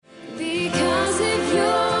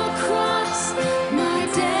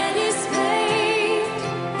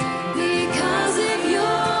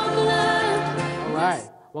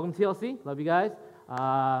Welcome, TLC. Love you guys.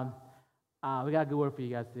 We got a good word for you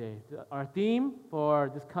guys today. Our theme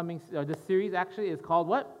for this series actually is called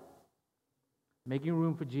what? Making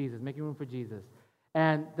room for Jesus. Making room for Jesus.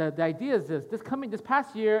 And the idea is this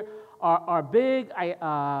past year, our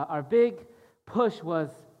big push was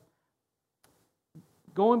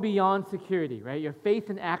going beyond security, right? Your faith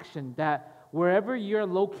in action, that wherever you're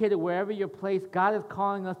located, wherever you're placed, God is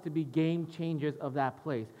calling us to be game changers of that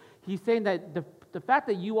place. He's saying that the fact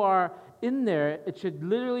that you are in there, it should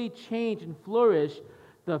literally change and flourish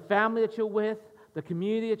the family that you're with, the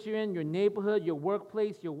community that you're in, your neighborhood, your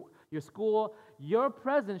workplace, your school. Your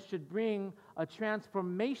presence should bring a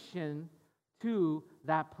transformation to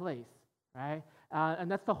that place, right?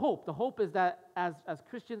 And that's the hope. The hope is that as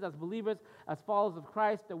Christians, as believers, as followers of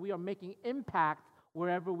Christ, that we are making impact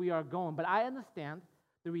wherever we are going. But I understand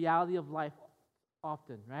the reality of life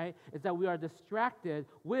often, right? Is that we are distracted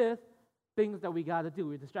with things that we got to do.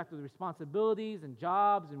 We're distracted with responsibilities and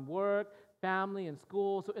jobs and work, family and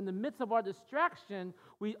school. So in the midst of our distraction,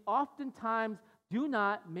 we oftentimes do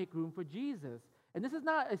not make room for Jesus. And this is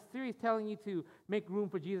not a series telling you to make room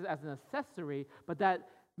for Jesus as an accessory, but that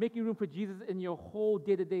making room for Jesus in your whole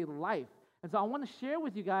day-to-day life. And so I want to share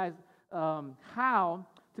with you guys how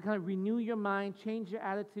to kind of renew your mind, change your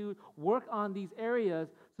attitude, work on these areas,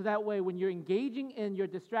 so that way when you're engaging in your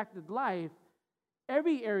distracted life,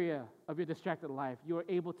 every area of your distracted life, you're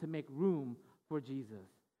able to make room for Jesus.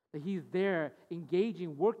 That He's there,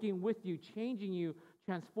 engaging, working with you, changing you,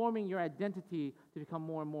 transforming your identity to become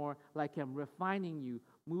more and more like Him, refining you,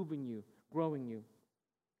 moving you, growing you,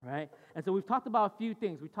 right? And so we've talked about a few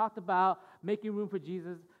things. We talked about making room for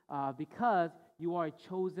Jesus because you are a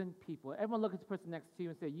chosen people. Everyone look at the person next to you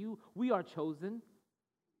and say, we are chosen.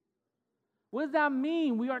 What does that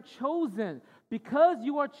mean? We are chosen. Because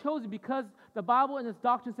you are chosen, because the Bible and its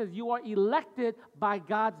doctrine says you are elected by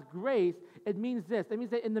God's grace, it means this. It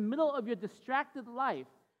means that in the middle of your distracted life,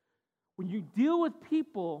 when you deal with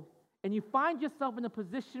people and you find yourself in a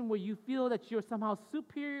position where you feel that you're somehow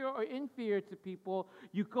superior or inferior to people,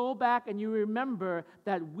 you go back and you remember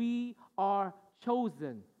that we are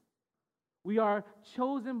chosen. We are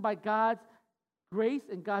chosen by God's grace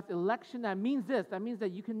and God's election. That means this. That means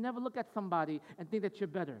that you can never look at somebody and think that you're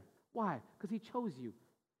better. Why? Because He chose you.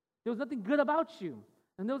 There was nothing good about you.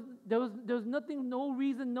 And there was nothing, no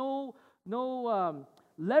reason, no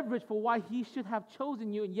leverage for why He should have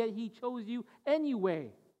chosen you, and yet He chose you anyway.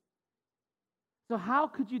 So how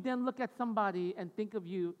could you then look at somebody and think of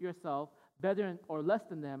yourself better or less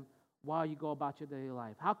than them while you go about your daily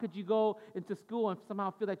life? How could you go into school and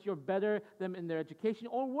somehow feel that you're better than them in their education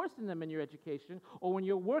or worse than them in your education? Or when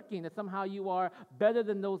you're working, that somehow you are better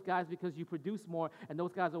than those guys because you produce more and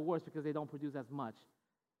those guys are worse because they don't produce as much?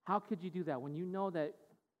 How could you do that when you know that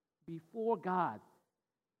before God,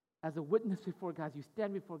 as a witness before God, you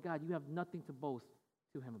stand before God, you have nothing to boast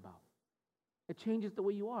to Him about? It changes the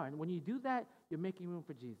way you are. And when you do that, you're making room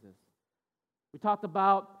for Jesus. We talked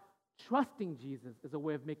about trusting Jesus is a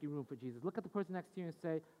way of making room for Jesus. Look at the person next to you and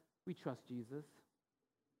say, we trust Jesus,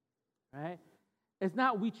 right? It's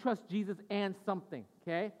not we trust Jesus and something,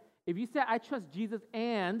 okay? If you say, I trust Jesus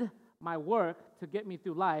and my work to get me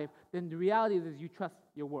through life, then the reality is you trust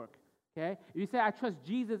your work, okay? If you say, I trust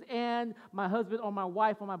Jesus and my husband or my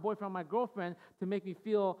wife or my boyfriend or my girlfriend to make me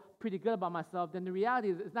feel pretty good about myself, then the reality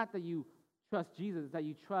is it's not that you trust Jesus, it's that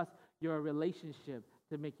you trust your relationship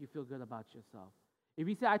to make you feel good about yourself. If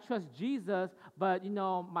you say, I trust Jesus, but,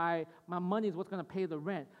 my money is what's going to pay the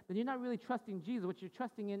rent, then you're not really trusting Jesus. What you're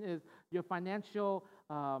trusting in is your financial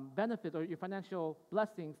benefits or your financial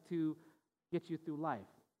blessings to get you through life,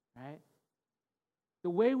 right? The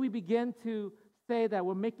way we begin to say that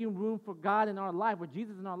we're making room for God in our life, or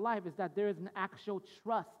Jesus in our life, is that there is an actual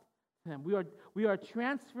trust to Him. We are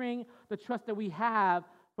transferring the trust that we have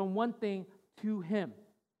from one thing to Him.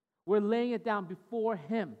 We're laying it down before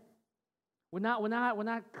Him. We're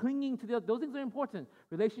not clinging to those things are important.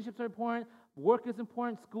 Relationships are important. Work is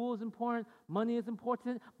important. School is important. Money is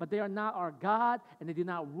important. But they are not our God, and they do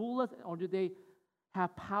not rule us, or do they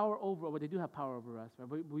have power over? Well, they do have power over us, right?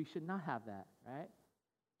 But we should not have that, right?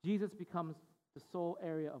 Jesus becomes the sole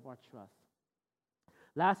area of our trust.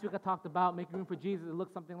 Last week I talked about making room for Jesus. It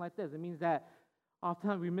looks something like this. It means that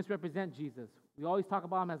oftentimes we misrepresent Jesus. We always talk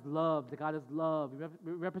about Him as love, that God is love.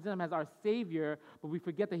 We represent Him as our Savior, but we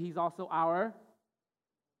forget that He's also our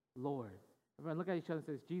Lord. Everyone look at each other and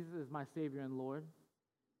says, Jesus is my Savior and Lord.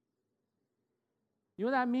 You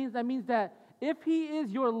know what that means? That means that if He is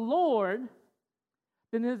your Lord,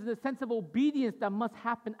 then there's a sense of obedience that must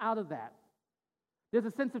happen out of that. There's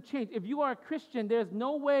a sense of change. If you are a Christian, there's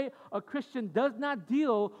no way a Christian does not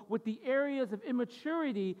deal with the areas of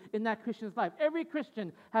immaturity in that Christian's life. Every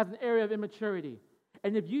Christian has an area of immaturity.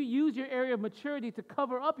 And if you use your area of maturity to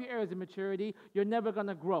cover up your areas of maturity, you're never going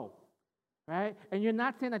to grow, right? And you're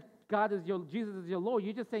not saying that Jesus is your Lord.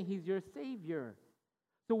 You're just saying he's your Savior.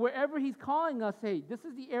 So wherever he's calling us, hey, this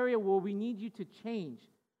is the area where we need you to change.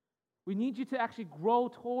 We need you to actually grow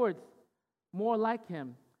towards more like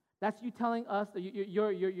him. That's you telling us that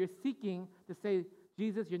you're seeking to say,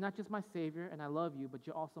 Jesus, you're not just my Savior and I love you, but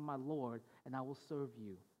you're also my Lord and I will serve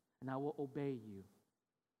you and I will obey you.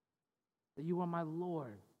 That you are my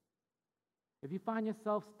Lord. If you find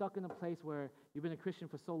yourself stuck in a place where you've been a Christian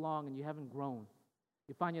for so long and you haven't grown,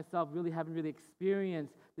 you find yourself haven't really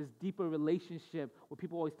experienced this deeper relationship what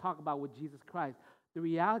people always talk about with Jesus Christ, the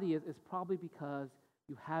reality is it's probably because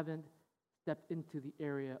you haven't stepped into the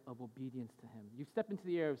area of obedience to him. You stepped into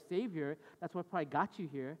the area of Savior. That's what probably got you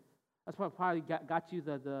here. That's what probably got you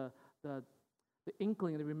the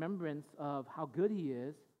inkling, the remembrance of how good he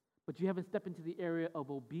is, but you haven't stepped into the area of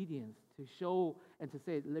obedience to show and to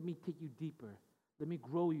say, let me take you deeper. Let me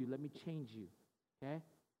grow you. Let me change you. Okay?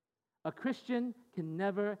 A Christian can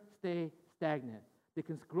never stay stagnant. They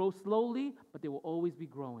can grow slowly, but they will always be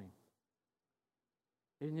growing.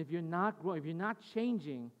 And if you're not growing, if you're not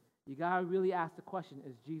changing, you got to really ask the question,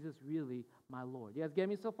 is Jesus really my Lord? You guys get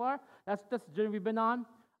me so far? That's the journey we've been on.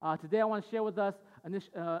 Today I want to share with us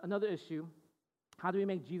another issue. How do we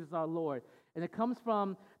make Jesus our Lord? And it comes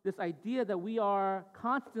from this idea that we are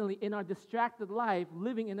constantly in our distracted life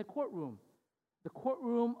living in a courtroom. The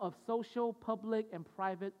courtroom of social, public, and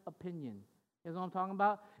private opinion. You know what I'm talking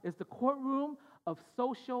about? It's the courtroom of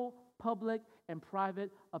social, public, and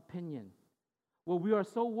private opinion. Where we are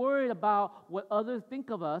so worried about what others think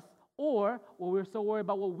of us, or where we're so worried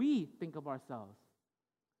about what we think of ourselves.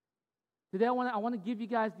 Today, I want to give you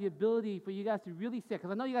guys the ability for you guys to really say, because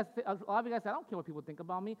I know you guys, a lot of you guys say, I don't care what people think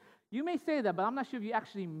about me. You may say that, but I'm not sure if you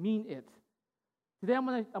actually mean it. Today, I'm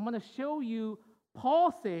going to show you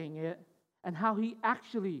Paul saying it and how he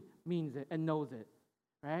actually means it and knows it,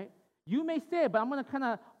 right? You may say it, but I'm going to kind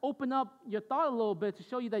of open up your thought a little bit to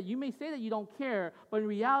show you that you may say that you don't care, but in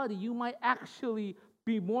reality, you might actually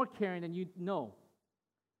be more caring than you know.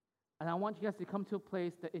 And I want you guys to come to a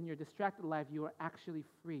place that in your distracted life, you are actually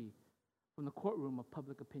free from the courtroom of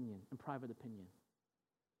public opinion and private opinion.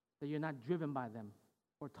 That you're not driven by them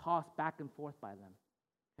or tossed back and forth by them,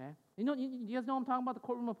 okay? You guys know I'm talking about the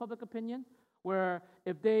courtroom of public opinion? Where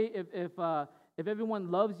if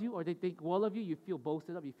everyone loves you or they think well of you, you feel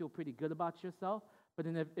boasted of, you feel pretty good about yourself. But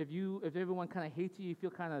then if everyone kind of hates you, you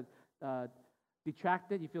feel kind of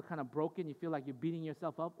detracted, you feel kind of broken, you feel like you're beating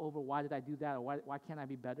yourself up over why did I do that or why can't I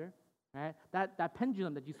be better? Right? That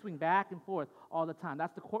pendulum that you swing back and forth all the time,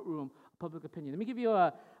 that's the courtroom of public opinion. Let me give you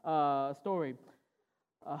a story.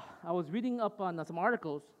 I was reading up on some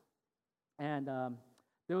articles, and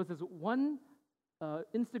there was this one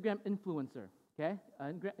Instagram influencer, okay?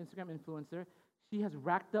 Instagram influencer. She has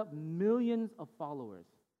racked up millions of followers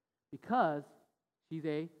because she's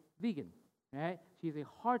a vegan, right? She's a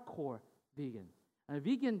hardcore vegan. And a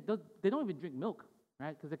vegan, they don't even drink milk,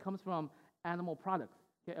 right? Because it comes from animal products.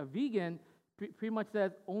 Okay? A vegan pretty much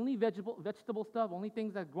says only vegetable stuff, only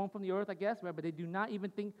things that are grown from the earth, I guess, right? But they do not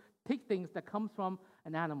even take things that comes from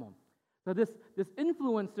an animal. So this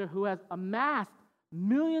influencer who has amassed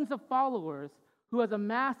millions of followers, who has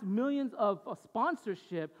amassed millions of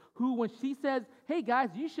sponsorship, who when she says, hey guys,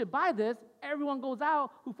 you should buy this, everyone goes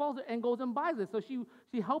out who follows her and goes and buys it. So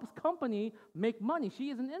she helps company make money. She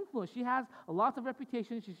is an influence. She has lots of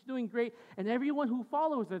reputation. She's doing great. And everyone who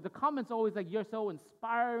follows her, the comments are always like, you're so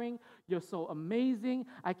inspiring. You're so amazing.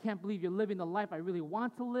 I can't believe you're living the life I really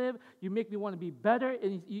want to live. You make me want to be better.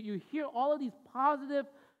 And you hear all of these positive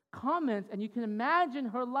comments, and you can imagine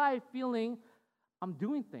her life feeling, I'm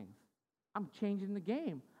doing things. I'm changing the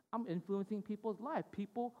game. I'm influencing people's life.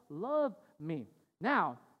 People love me.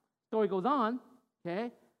 Now, story goes on,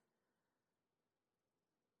 okay?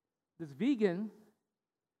 This vegan,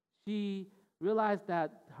 she realized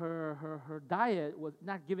that her diet was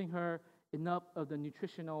not giving her enough of the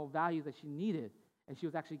nutritional value that she needed, and she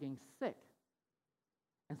was actually getting sick.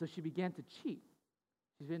 And so she began to cheat.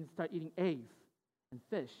 She began to start eating eggs and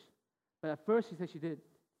fish. But at first, she said she did it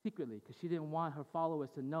secretly because she didn't want her followers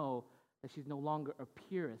to know that she's no longer a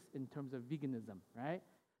purist in terms of veganism, right?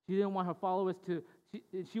 She didn't want her followers to,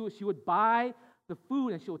 she would buy the food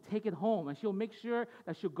and she'll take it home, and she'll make sure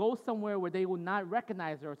that she'll go somewhere where they will not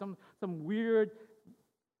recognize her, some weird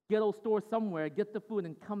ghetto store somewhere, get the food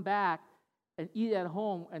and come back and eat at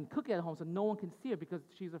home and cook at home so no one can see her, because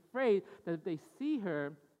she's afraid that if they see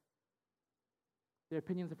her, their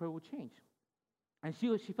opinions of her would change. And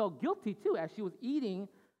she felt guilty too as she was eating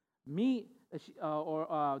meat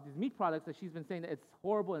or these meat products that she's been saying that it's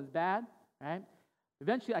horrible and it's bad, right?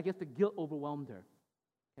 Eventually, I guess the guilt overwhelmed her,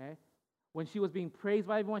 okay? When she was being praised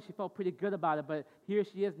by everyone, she felt pretty good about it, but here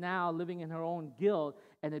she is now living in her own guilt,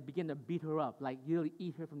 and it began to beat her up, like really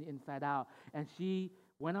eat her from the inside out. And she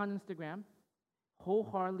went on Instagram,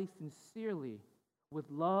 wholeheartedly, sincerely, with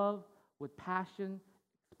love, with passion,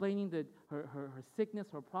 explaining her sickness,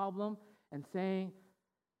 her problem, and saying,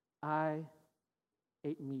 I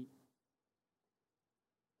ate meat.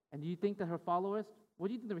 And do you think that her followers, what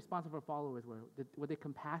do you think the response of her followers were? Were they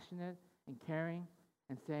compassionate and caring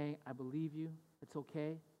and saying, I believe you, it's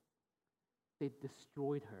okay? They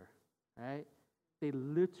destroyed her, right? They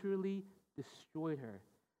literally destroyed her.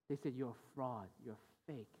 They said, you're a fraud, you're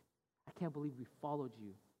fake. I can't believe we followed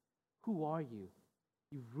you. Who are you?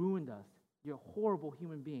 You've ruined us. You're a horrible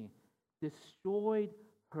human being. Destroyed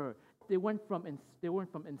her. They went from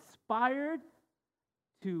inspired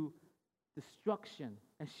to destruction.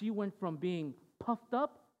 And she went from being puffed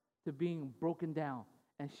up to being broken down.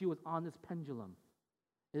 And she was on this pendulum.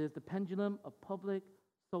 It is the pendulum of public,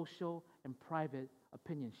 social, and private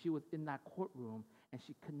opinion. She was in that courtroom, and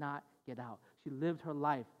she could not get out. She lived her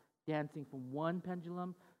life dancing from one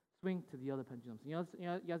pendulum swing to the other pendulum. So you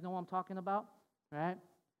guys know what I'm talking about, right?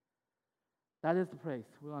 That is the place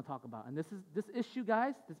we want to talk about. And this issue,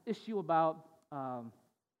 guys, this issue about the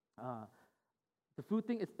food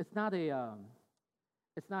thing, it's not a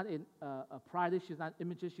pride issue, it's not an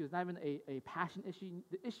image issue, it's not even a passion issue.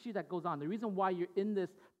 The issue that goes on, the reason why you're in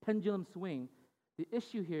this pendulum swing, the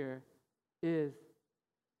issue here is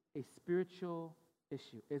a spiritual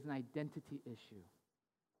issue, it's an identity issue.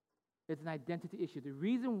 It's an identity issue. The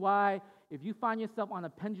reason why, if you find yourself on a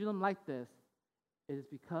pendulum like this, it is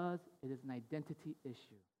because it is an identity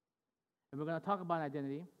issue. And we're going to talk about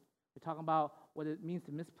identity. We're talking about what it means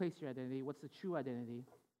to misplace your identity, what's the true identity,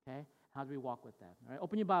 okay? How do we walk with that? All right,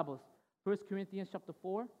 open your Bibles. 1 Corinthians chapter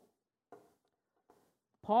 4.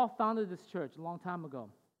 Paul founded this church a long time ago.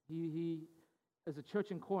 He is a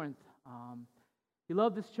church in Corinth. He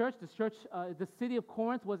loved this church. The city of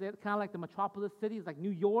Corinth was kind of like the metropolis city. It's like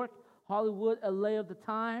New York, Hollywood, LA of the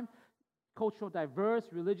time. Cultural diverse,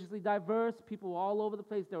 religiously diverse. People were all over the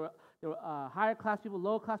place. There were higher class people,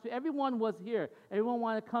 lower class people. Everyone was here. Everyone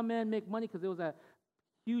wanted to come in, make money because there was a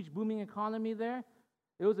huge booming economy there.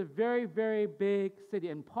 It was a very, very big city.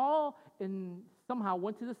 And Paul somehow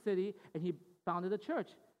went to the city and he founded a church.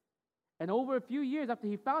 And over a few years after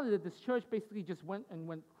he founded it, this church basically just went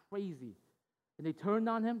crazy. And they turned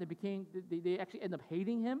on him. They actually ended up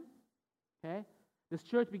hating him. Okay? This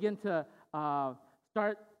church began to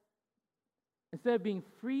start, instead of being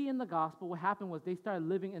free in the gospel, what happened was they started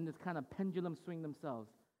living in this kind of pendulum swing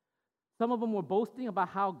themselves. Some of them were boasting about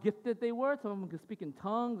how gifted they were. Some of them could speak in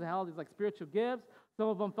tongues and all these like spiritual gifts. Some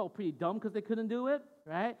of them felt pretty dumb because they couldn't do it,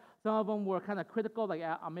 right? Some of them were kind of critical, like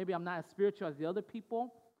maybe I'm not as spiritual as the other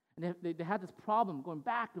people. And they had this problem going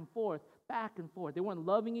back and forth, back and forth. They weren't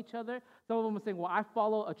loving each other. Some of them were saying, well, I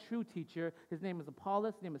follow a true teacher. His name is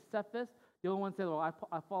Apollos. His name is Cephas. The other one said, well,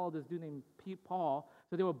 I follow this dude named Paul.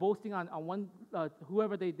 So they were boasting on one,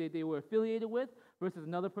 whoever they were affiliated with versus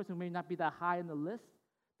another person who may not be that high in the list.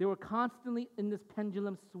 They were constantly in this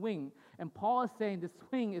pendulum swing. And Paul is saying this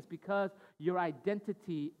swing is because your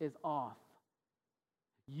identity is off.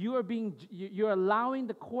 You're allowing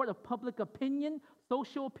the court of public opinion,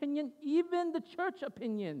 social opinion, even the church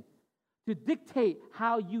opinion to dictate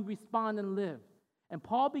how you respond and live. And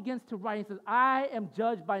Paul begins to write and says, I am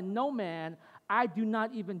judged by no man. I do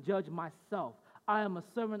not even judge myself. I am a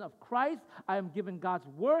servant of Christ. I am given God's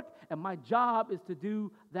work, and my job is to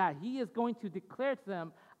do that. He is going to declare to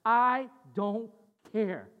them, I don't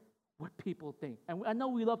care what people think. And I know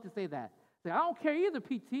we love to say that. Say, I don't care either,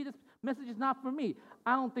 PT. This message is not for me.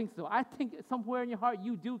 I don't think so. I think somewhere in your heart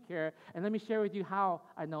you do care. And let me share with you how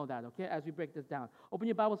I know that, okay, as we break this down. Open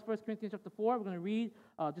your Bibles, 1 Corinthians chapter 4. We're going to read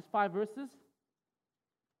just 5 verses.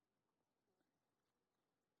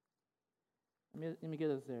 Let me get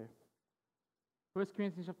us there. 1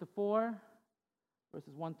 Corinthians chapter 4,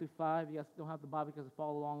 verses 1 through 5. You guys don't have the Bible because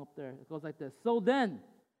follow along up there. It goes like this. So then,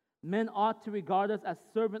 men ought to regard us as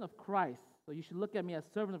servant of Christ. So you should look at me as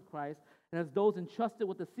servant of Christ and as those entrusted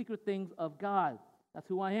with the secret things of God. That's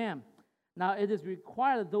who I am. Now it is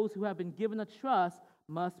required that those who have been given a trust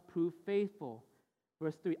must prove faithful.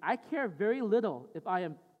 Verse 3, I care very little if I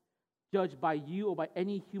am judged by you or by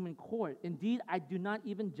any human court. Indeed, I do not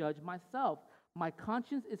even judge myself. My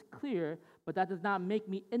conscience is clear, but that does not make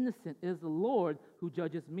me innocent. It is the Lord who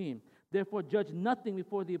judges me. Therefore, judge nothing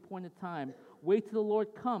before the appointed time. Wait till the Lord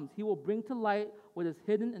comes. He will bring to light what is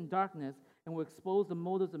hidden in darkness and will expose the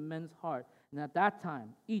motives of men's heart. And at that time,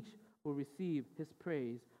 each will receive his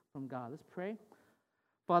praise from God. Let's pray.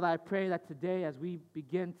 Father, I pray that today, as we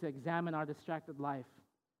begin to examine our distracted life,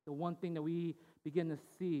 the one thing that we begin to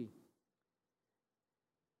see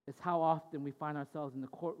is how often we find ourselves in the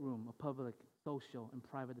courtroom of public, social, and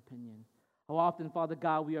private opinion. How often, Father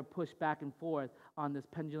God, we are pushed back and forth on this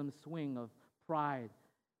pendulum swing of pride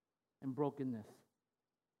and brokenness,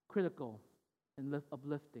 critical and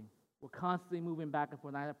uplifting. We're constantly moving back and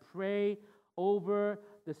forth. And I pray over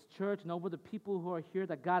this church and over the people who are here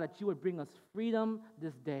that, God, that you would bring us freedom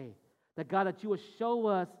this day. That, God, that you would show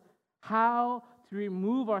us how to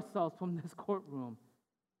remove ourselves from this courtroom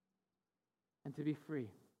and to be free.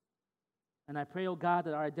 And I pray, oh God,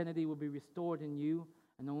 that our identity will be restored in you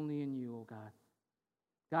and only in you, oh God.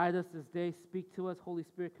 Guide us this day. Speak to us. Holy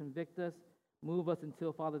Spirit, convict us. Move us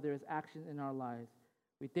until, Father, there is action in our lives.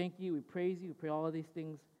 We thank you. We praise you. We pray all of these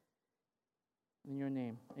things in your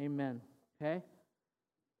name. Amen. Okay?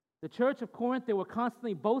 The church of Corinth, they were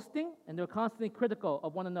constantly boasting and they were constantly critical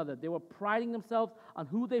of one another. They were priding themselves on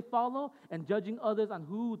who they follow and judging others on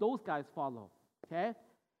who those guys follow. Okay?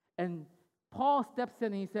 And Paul steps in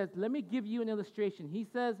and he says, let me give you an illustration. He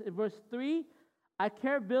says in verse 3, I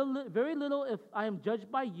care very little if I am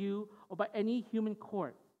judged by you or by any human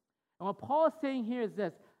court. And what Paul is saying here is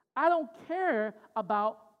this: I don't care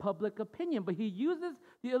about public opinion, but he uses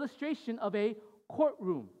the illustration of a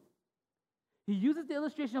courtroom. He uses the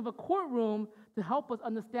illustration of a courtroom to help us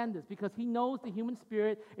understand this because he knows the human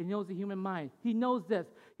spirit and he knows the human mind. He knows this.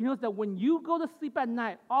 He knows that when you go to sleep at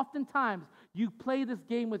night, oftentimes you play this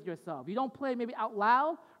game with yourself. You don't play maybe out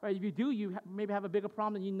loud, right? If you do, you maybe have a bigger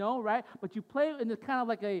problem than you know, right? But you play in this kind of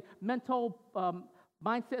like a mental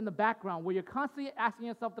mindset in the background where you're constantly asking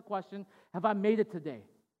yourself the question, have I made it today?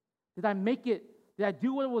 Did I make it? Did I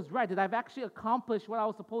do what was right? Did I actually accomplish what I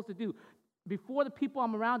was supposed to do? Before the people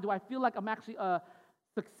I'm around, do I feel like I'm actually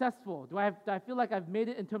successful? Do I feel like I've made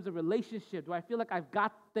it in terms of relationship? Do I feel like I've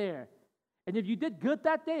got there? And if you did good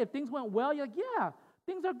that day, if things went well, you're like, yeah,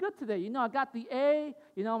 things are good today. You know, I got the A.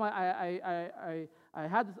 You know, I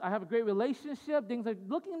have a great relationship. Things are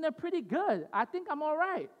looking, they're pretty good. I think I'm all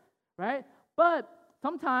right, right? But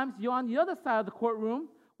sometimes you're on the other side of the courtroom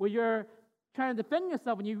where you're trying to defend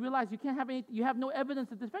yourself and you realize you have no evidence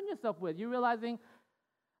to defend yourself with. You're realizing,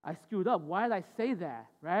 I screwed up. Why did I say that,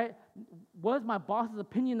 right? What is my boss's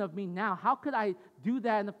opinion of me now? How could I do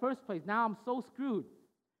that in the first place? Now I'm so screwed.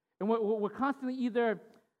 And we're constantly either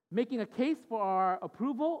making a case for our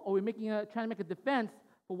approval or we're trying to make a defense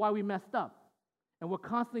for why we messed up. And we're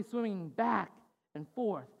constantly swimming back and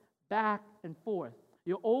forth, back and forth.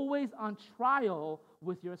 You're always on trial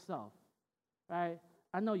with yourself, right?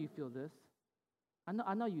 I know you feel this.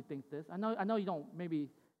 I know you think this. I know you don't maybe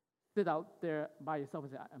sit out there by yourself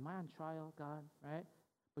and say, am I on trial, God, right?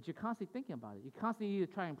 But you're constantly thinking about it. You're constantly either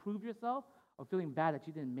trying to improve yourself or feeling bad that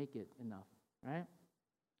you didn't make it enough, right?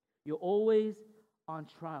 You're always on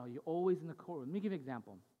trial. You're always in the courtroom. Let me give you an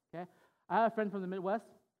example, okay? I have a friend from the Midwest,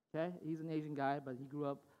 okay? He's an Asian guy, but he grew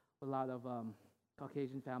up with a lot of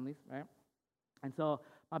Caucasian families, right? And so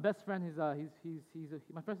my best friend, he's a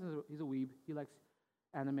weeb. He likes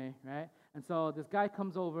anime, right? And so this guy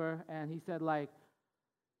comes over and he said, like,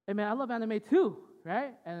 hey man, I love anime too,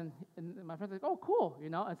 right? And my friend's like, oh, cool, you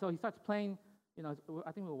know? And so he starts playing, you know,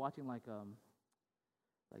 I think we were watching like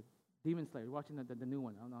Demon Slayer, we're watching the new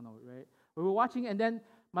one, I don't know, right? We were watching, and then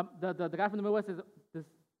the guy from the Midwest says,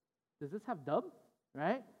 does this have dub,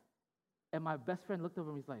 right? And my best friend looked over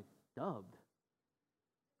him, he's like, dubbed?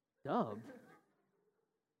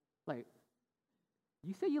 Like,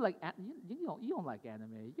 you say you like, you don't like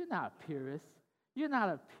anime, you're not a purist. You're not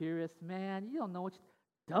a purist, man. You don't know what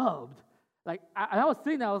dubbed. Like, I was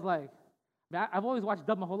sitting there, I was like, man, I've always watched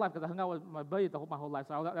dub my whole life because I hung out with my buddy my whole life,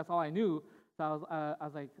 so that's all I knew. So I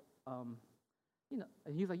was like, you know,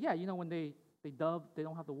 and he's like, yeah, you know, when they dub, they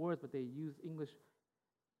don't have the words, but they use English.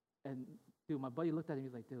 And dude, my buddy looked at him,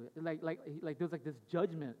 he's like, dude, like there's like this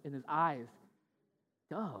judgment in his eyes.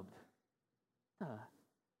 Dubbed?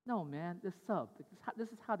 No, man, this subbed. This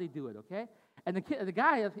is how they do it, okay? And the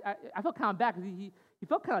guy, I felt kind of bad because he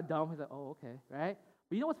felt kind of dumb. He's like, oh, okay, right?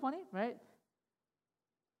 But you know what's funny, right?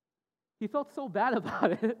 He felt so bad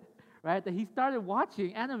about it, right, that he started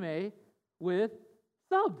watching anime with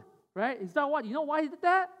subbed, right? He started watching. You know why he did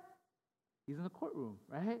that? He's in a courtroom,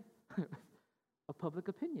 right? Of public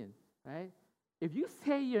opinion, right? If you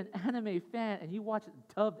say you're an anime fan and you watch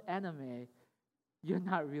dubbed anime, you're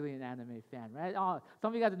not really an anime fan, right? Oh,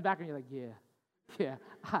 some of you guys in the background, you're like, yeah,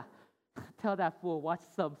 tell that fool, watch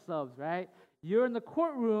subs, right? You're in the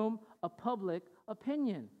courtroom of public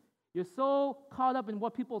opinion. You're so caught up in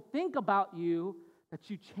what people think about you that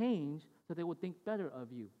you change so they will think better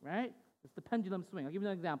of you, right? It's the pendulum swing. I'll give you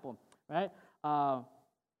an example, right? I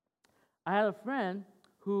had a friend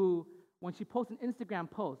who, when she posts an Instagram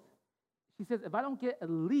post, she says, if I don't get at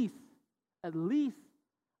least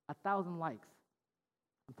 1,000 likes,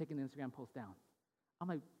 I'm taking the Instagram post down. I'm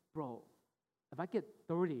like, bro, if I get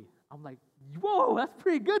 30, I'm like, whoa, that's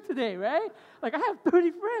pretty good today, right? Like, I have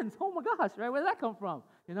 30 friends. Oh my gosh, right? Where did that come from?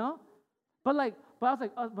 You know? But I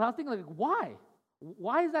was thinking, like, why?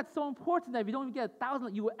 Why is that so important that if you don't even get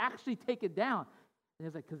 1,000, you will actually take it down? And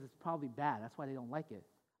it's like, because it's probably bad. That's why they don't like it.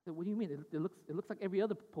 I said, what do you mean? It looks like every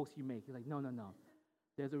other post you make. He's like, no.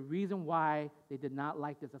 There's a reason why they did not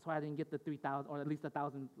like this. That's why I didn't get the 3,000 or at least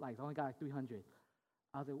 1,000 likes. I only got like 300.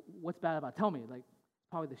 I was like, what's bad about it? Tell me. Like,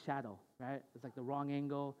 probably the shadow, right? It's like the wrong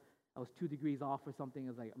angle. I was 2 degrees off or something. It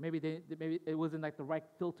was like, maybe it wasn't like the right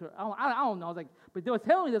filter. I don't know. I was like, but they were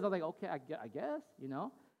telling me this. I was like, okay, I guess, you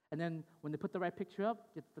know? And then when they put the right picture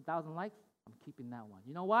up, gets the 1,000 likes, I'm keeping that one.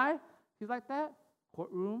 You know why she's like that?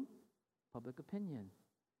 Courtroom, public opinion,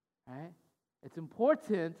 right? It's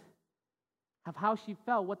important of how she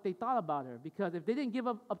felt, what they thought about her. Because if they didn't give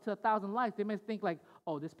up to 1,000 likes, they may think like,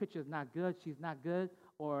 oh, this picture is not good, she's not good,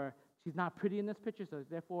 or she's not pretty in this picture, so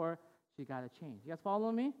therefore she got to change. You guys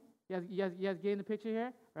following me? You guys getting the picture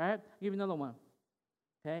here? Right? I'll give you another one.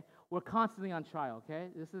 Okay? We're constantly on trial, okay?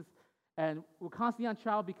 And we're constantly on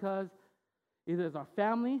trial because either it's our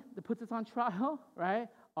family that puts us on trial, right?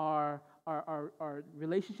 Our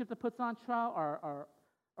relationship that puts us on trial,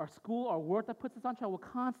 our school, our work that puts us on trial. We're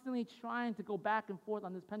constantly trying to go back and forth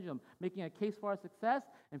on this pendulum, making a case for our success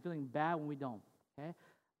and feeling bad when we don't, okay?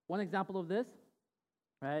 One example of this,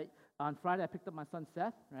 right? On Friday, I picked up my son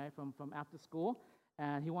Seth, right, from after school,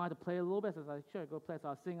 and he wanted to play a little bit. So I was like, sure, go play. So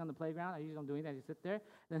I was sitting on the playground. I usually don't do anything. I just sit there.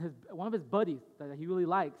 And then one of his buddies that he really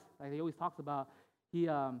likes, like he always talks about, he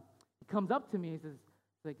comes up to me. He says,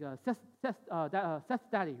 like, Seth's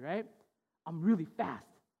daddy, right? I'm really fast.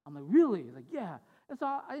 I'm like, really? He's like, yeah. And so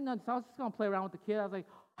I didn't know. So I was just going to play around with the kid. I was like,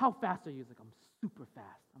 how fast are you? He's like, I'm super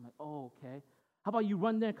fast. I'm like, oh, okay. How about you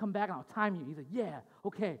run there and come back and I'll time you? He's like, yeah,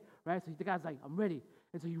 okay. Right? So the guy's like, I'm ready.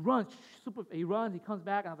 And so he runs, he runs, he comes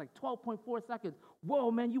back, and I was like, 12.4 seconds.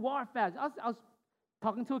 Whoa, man, you are fast. I was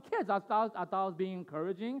talking to a kid. I thought I was being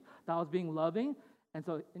encouraging, thought I was being loving. And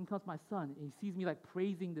so in comes my son, and he sees me like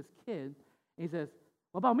praising this kid, and he says,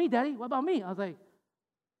 what about me, Daddy? What about me? I was like,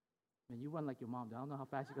 man, you run like your mom. I don't know how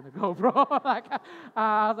fast you're going to go, bro. I'm like,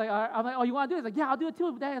 oh, you want to do it? He's like, yeah, I'll do it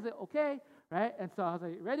too, Daddy. I was like, okay, right? And so I was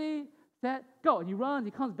like, ready, set, go. And he runs,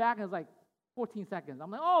 he comes back, and it's like 14 seconds.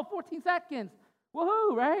 I'm like, oh, 14 seconds.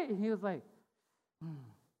 Woohoo, right? And he was like,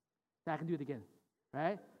 I can do it again,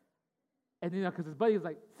 right? And then, because his buddy was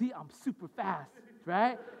like, see, I'm super fast,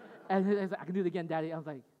 right? And he's like, I can do it again, Daddy. I was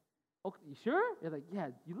like, okay, you sure? He's like, yeah,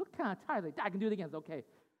 you look kind of tired. Like, I can do it again. It's okay.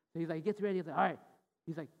 So he's like, he gets ready. He's like, all right.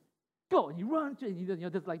 He's like, go. And he runs.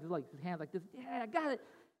 And just like his hands like this. Yeah, I got it.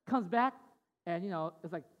 Comes back, and,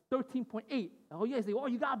 it's like 13.8. Oh, yeah. He's like, oh,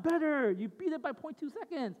 you got better. You beat it by 0.2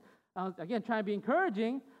 seconds. I was, again, trying to be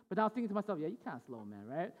encouraging, but I was thinking to myself, yeah, you kind of slow, man,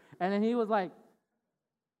 right? And then he was like,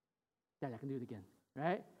 Daddy, I can do it again,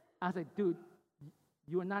 right? I was like, dude,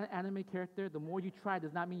 you are not an anime character. The more you try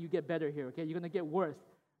does not mean you get better here, okay? You're going to get worse,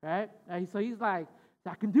 right? So he's like,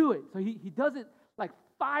 I can do it. So he does it like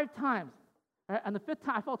 5 times. Right? And the 5th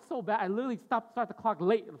time, I felt so bad. I literally started the clock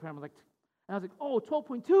late. And I was like, oh,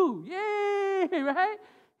 12.2, yay, right?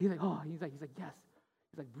 He's like, oh, he's like, yes.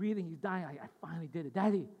 He's like breathing. He's dying. I finally did it.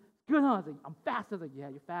 Daddy, good, huh? I was like, I'm fast. I was like, yeah,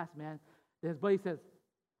 you're fast, man. Then his buddy says,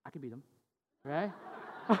 I can beat him, right?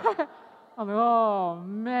 I'm like, oh,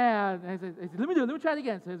 man. And he says, let me try it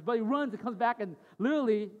again. So his buddy runs and comes back, and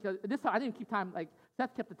literally, this time I didn't keep time. Like,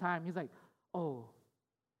 Seth kept the time. He's like, oh,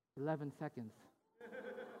 11 seconds.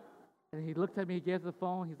 And he looked at me, he gave us the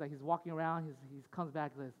phone. He's like, he's walking around. He comes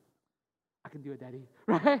back and says, I can do it, Daddy,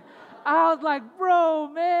 right? I was like, bro,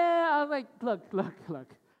 man. I was like,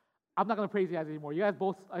 look. I'm not going to praise you guys anymore. You guys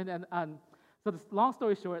both, and so this long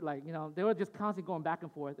story short, like, they were just constantly going back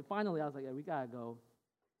and forth. And finally, I was like, yeah, we got to go.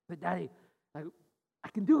 But Daddy, like, I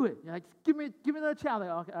can do it. Like, give me another challenge.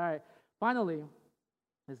 Like, okay, all right. Finally,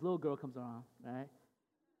 this little girl comes around, right?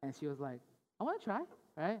 And she was like, I want to try,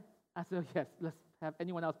 right? I said, yes, let's have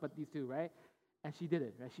anyone else but these two, right? And she did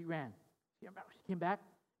it, right? She ran. She came back.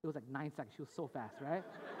 It was like 9 seconds. She was so fast, right?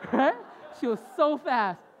 Right? She was so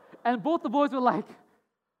fast. And both the boys were like,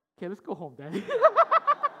 okay, let's go home, Daddy.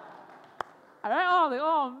 All right?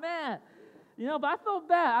 Oh, man. But I felt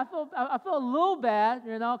bad. I felt a little bad,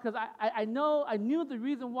 because I knew the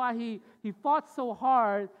reason why he fought so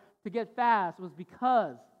hard to get fast was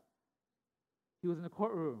because he was in the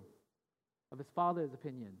courtroom of his father's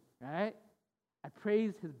opinion, right? I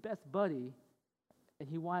praised his best buddy, and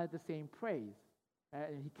he wanted the same praise, right?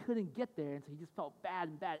 And he couldn't get there, and so he just felt bad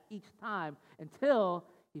and bad each time until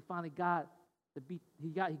he finally got he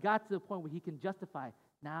got to the point where he can justify.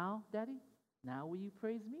 Now, Daddy, now will you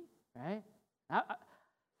praise me, right? I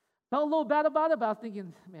felt a little bad about it, but I was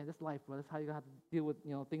thinking, man, this life, bro, that's how you're going to have to deal with,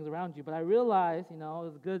 things around you. But I realized, it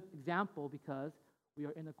was a good example because we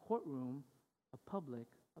are in a courtroom of public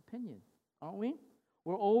opinion, aren't we?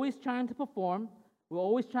 We're always trying to perform. We're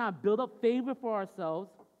always trying to build up favor for ourselves,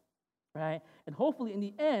 right? And hopefully, in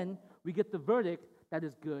the end, we get the verdict that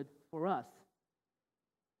is good for us.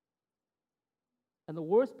 And the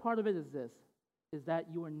worst part of it is this, is that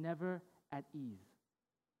you are never at ease.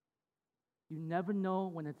 You never know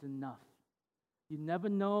when it's enough. You never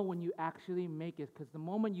know when you actually make it, because the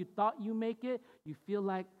moment you thought you make it, you feel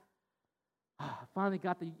like, I finally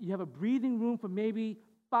got you have a breathing room for maybe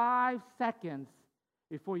 5 seconds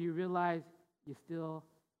before you realize you're still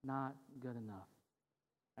not good enough,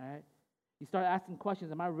 all right? You start asking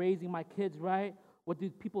questions. Am I raising my kids right? What do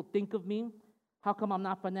people think of me? How come I'm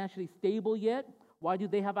not financially stable yet? Why do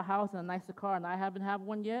they have a house and a nicer car and I haven't had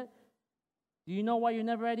one yet? Do you know why you're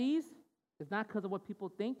never at ease? It's not because of what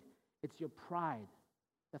people think. It's your pride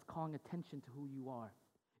that's calling attention to who you are.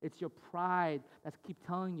 It's your pride that's keep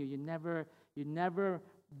telling you you're never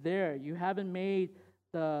there. You haven't made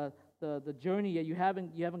the journey yet. You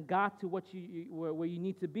haven't got to what where you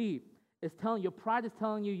need to be. Your pride is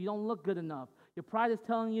telling you don't look good enough. Your pride is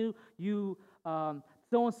telling you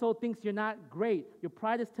so-and-so thinks you're not great. Your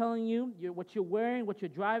pride is telling you what you're wearing, what you're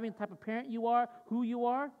driving, the type of parent you are, who you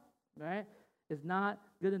are, right, is not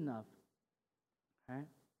good enough. Right?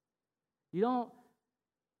 You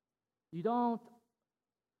don't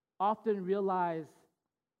often realize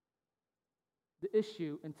the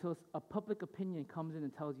issue until a public opinion comes in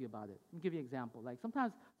and tells you about it. Let me give you an example. Like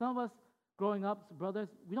sometimes some of us growing up, brothers,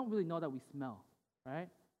 we don't really know that we smell, right?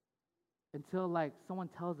 Until like someone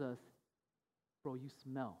tells us, bro, you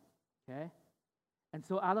smell, okay? And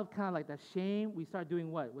so out of kind of like that shame, we start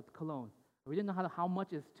doing what with cologne? We didn't know how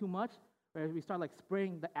much is too much, right? We start like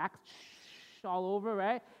spraying the Axe all over,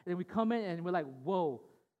 right? And then we come in and we're like, whoa,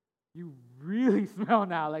 you really smell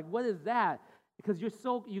now. Like, what is that? Because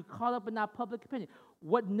you're caught up in that public opinion.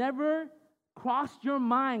 What never crossed your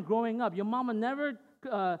mind growing up, your mama never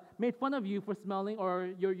made fun of you for smelling, or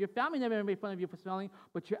your family never made fun of you for smelling,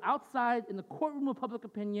 but you're outside in the courtroom of public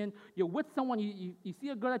opinion, you're with someone, you see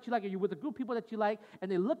a girl that you like, or you're with a group of people that you like,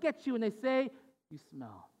 and they look at you and they say, you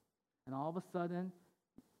smell. And all of a sudden,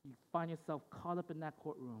 you find yourself caught up in that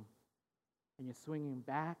courtroom, and you're swinging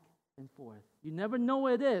back and forth. You never know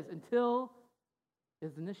what it is until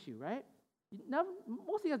it's an issue, right?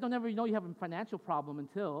 Most of you guys don't ever know you have a financial problem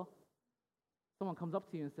until someone comes up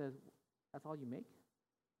to you and says, that's all you make?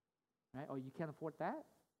 Right? Oh, you can't afford that?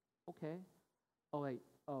 Okay. Oh, wait.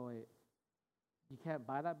 You can't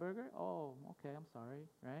buy that burger? Oh, okay, I'm sorry,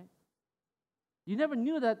 right? You never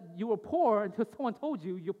knew that you were poor until someone told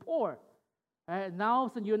you you're poor. Right? And now all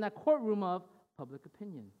of a sudden you're in that courtroom of public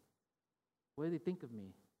opinion. What do they think of me?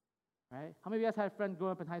 Right? How many of you guys had a friend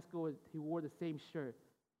growing up in high school, he wore the same shirt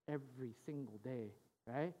every single day,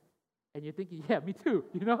 right? And you're thinking, yeah, me too,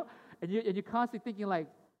 And you're constantly thinking like,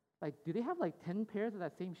 do they have like 10 pairs of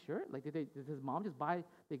that same shirt? Like, did his mom just buy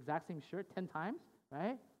the exact same shirt 10 times,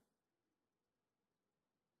 right?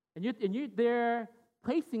 And you're there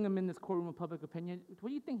placing him in this courtroom of public opinion. What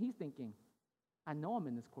do you think he's thinking? I know I'm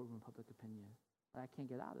in this courtroom of public opinion, but I can't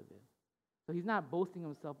get out of it. So he's not boasting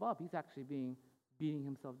himself up. He's actually beating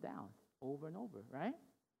himself down over and over, right?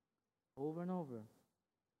 Over and over.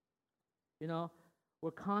 We're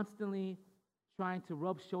constantly trying to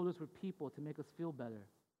rub shoulders with people to make us feel better.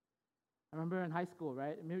 I remember in high school,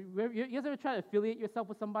 right? You guys ever try to affiliate yourself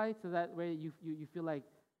with somebody so that way you feel like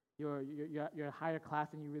you're a higher class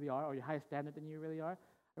than you really are, or you're higher standard than you really are?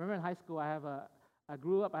 I remember in high school, I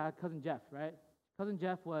grew up, I had cousin Jeff, right? Cousin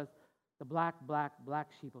Jeff was the black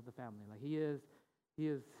sheep of the family. Like he is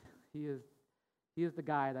the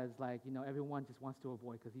guy that's like, everyone just wants to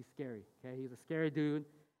avoid because he's scary, okay? He's a scary dude,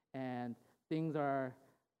 and things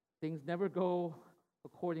never go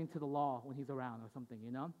according to the law when he's around or something,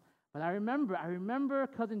 But I remember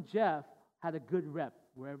cousin Jeff had a good rep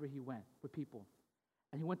wherever he went with people.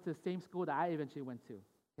 And he went to the same school that I eventually went to,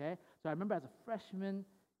 okay? So I remember as a freshman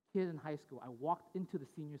kid in high school, I walked into the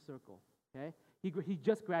senior circle, okay? He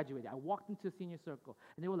just graduated. I walked into the senior circle,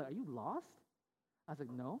 and they were like, are you lost? I was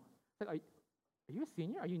like, no. Like, are you a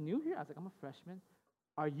senior? Are you new here? I was like, I'm a freshman.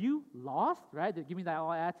 Are you lost, right? They give me that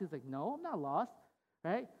all attitude. It's like, no, I'm not lost,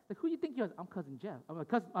 right? Like, who do you think you are? I'm cousin Jeff. I'm a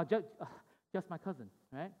cousin, Jeff's my cousin,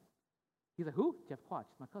 right? He's like, who? Jeff Quatch,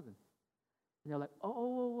 my cousin. And they're like,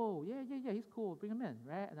 oh, yeah, he's cool. Bring him in,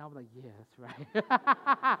 right? And I was like, yeah, that's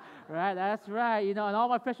right. Right, that's right. You know, and all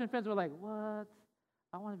my freshman friends were like, what?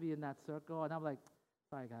 I want to be in that circle. And I'm like,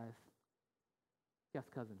 sorry, guys. Jeff's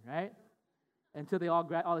cousin, right? Until they all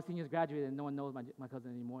the seniors graduated and no one knows my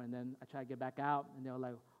cousin anymore. And then I tried to get back out, and they were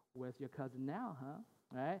like, where's your cousin now, huh?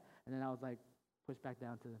 Right? And then I was like, pushed back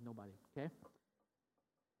down to nobody, okay?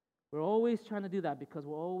 We're always trying to do that because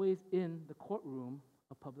we're always in the courtroom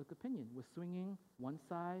of public opinion. We're swinging one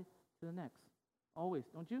side to the next. Always,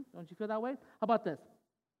 don't you? Don't you feel that way? How about this?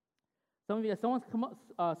 Some of you, someone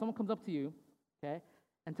comes up to you, okay,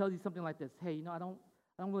 and tells you something like this: hey, you know, I don't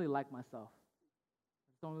really like myself.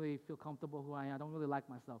 I don't really feel comfortable who I am. I don't really like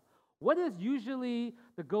myself. What is usually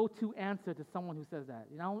the go-to answer to someone who says that?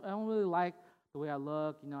 You know, I don't really like the way I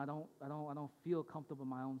look. You know, I don't feel comfortable in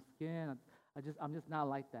my own skin. I'm just not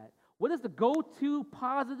like that. What is the go-to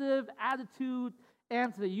positive attitude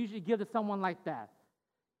answer that you usually give to someone like that?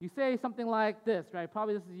 You say something like this, right?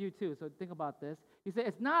 Probably this is you too, so think about this. You say,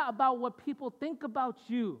 it's not about what people think about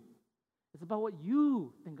you. It's about what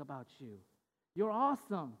you think about you. You're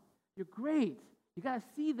awesome. You're great. You got to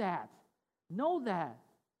see that. Know that,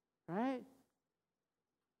 right?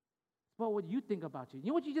 It's about what you think about you. You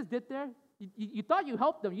know what you just did there? You thought you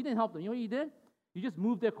helped them. You didn't help them. You know what you did? You just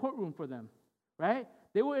moved their courtroom for them, right?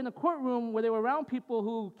 They were in a courtroom where they were around people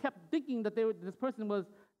who kept thinking that this person was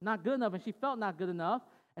not good enough, and she felt not good enough.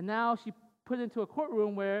 And now she put it into a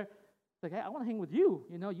courtroom where it's like, hey, I want to hang with you.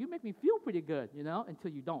 You know, you make me feel pretty good, you know,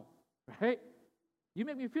 until you don't, right? You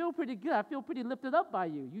make me feel pretty good. I feel pretty lifted up by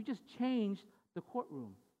you. You just changed the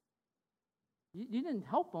courtroom. You didn't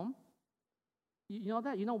help them. You know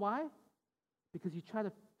that? You know why? Because you try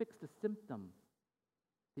to fix the symptom.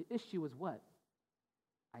 The issue is what?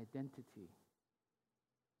 Identity.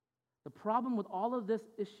 The problem with all of this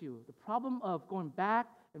issue, the problem of going back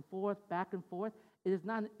and forth, it is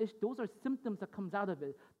not an issue. Those are symptoms that comes out of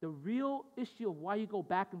it. The real issue of why you go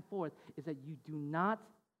back and forth is that you do not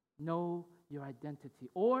know your identity,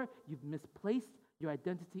 or you've misplaced your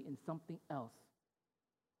identity in something else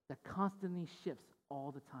that constantly shifts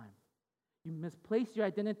all the time. You misplace your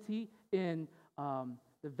identity in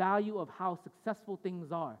the value of how successful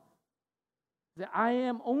things are. That I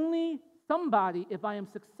am only somebody if I am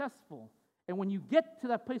successful. And when you get to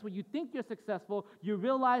that place where you think you're successful, you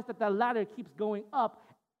realize that that ladder keeps going up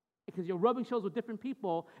because you're rubbing shoulders with different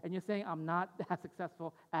people and you're saying, I'm not as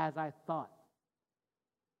successful as I thought.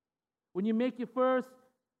 When you make your first,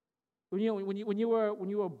 when you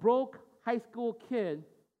were a broke high school kid,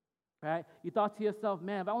 right, you thought to yourself,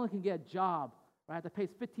 man, if I only can get a job, right, that pays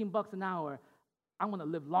 $15 an hour, I'm going to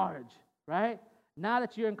live large, right? Now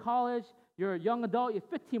that you're in college, you're a young adult, you're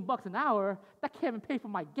 $15 an hour, that can't even pay for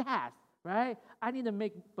my gas, right? I need to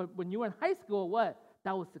make, but when you were in high school, what?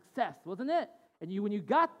 That was success, wasn't it? And when you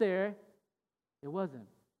got there, it wasn't.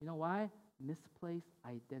 You know why? Misplaced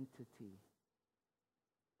identity.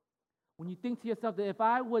 When you think to yourself that if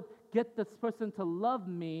I would get this person to love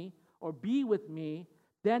me or be with me,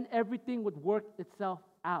 then everything would work itself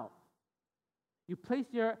out. You place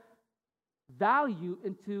your value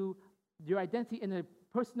into your identity in a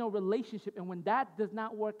personal relationship, and when that does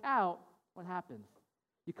not work out, what happens?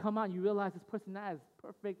 You come out and you realize this person is not as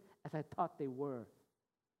perfect as I thought they were.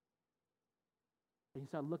 And you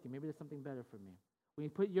start looking, maybe there's something better for me. When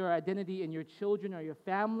you put your identity in your children or your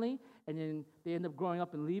family, and then they end up growing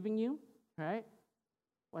up and leaving you, right?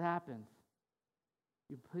 What happens?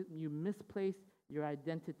 You misplace your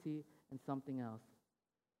identity in something else.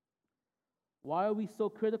 Why are we so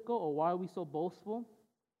critical, or why are we so boastful?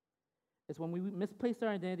 It's when we misplace our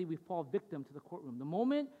identity, we fall victim to the courtroom. The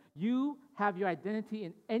moment you have your identity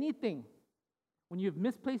in anything, when you've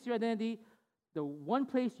misplaced your identity, the one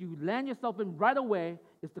place you land yourself in right away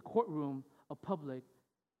is the courtroom of public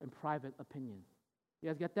and private opinion. You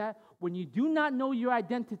guys get that? When you do not know your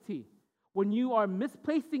identity, when you are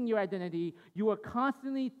misplacing your identity, you are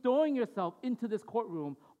constantly throwing yourself into this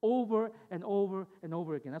courtroom over and over and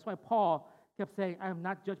over again. That's why Paul kept saying, I am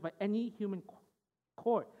not judged by any human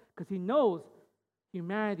court, because he knows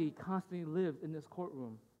humanity constantly lives in this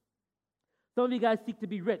courtroom. Some of you guys seek to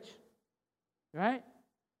be rich, right?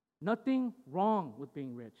 Nothing wrong with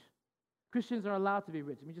being rich. Christians are allowed to be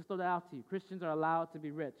rich. Let me just throw that out to you. Christians are allowed to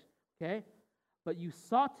be rich, okay? But you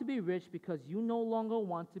sought to be rich because you no longer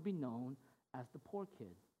want to be known as the poor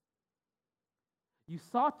kid. You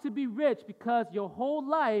sought to be rich because your whole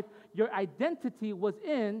life, your identity was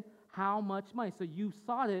in how much money. So you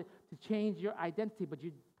sought it to change your identity, but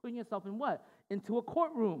you're putting yourself in what? Into a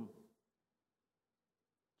courtroom.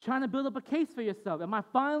 Trying to build up a case for yourself. Am I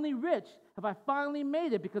finally rich? Have I finally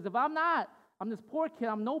made it? Because if I'm not, I'm this poor kid,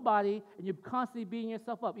 I'm nobody, and you're constantly beating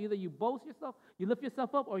yourself up. Either you boast yourself, you lift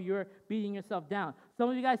yourself up, or you're beating yourself down. Some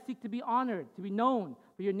of you guys seek to be honored, to be known,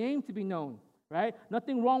 for your name to be known, right?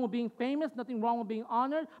 Nothing wrong with being famous, nothing wrong with being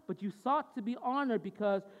honored, but you sought to be honored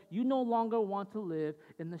because you no longer want to live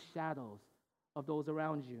in the shadows of those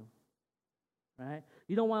around you, right?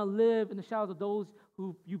 You don't want to live in the shadows of those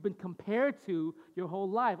who you've been compared to your whole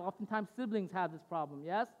life. Oftentimes siblings have this problem,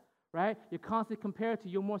 yes? Right? You're constantly compared to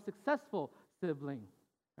your more successful sibling,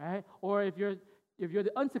 right? Or if you're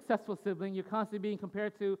the unsuccessful sibling, you're constantly being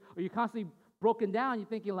compared to, or you're constantly broken down. You're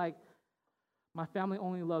thinking like, my family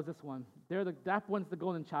only loves this one. That one's the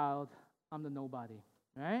golden child. I'm the nobody,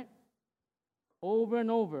 right? Over and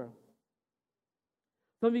over.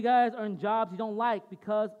 Some of you guys are in jobs you don't like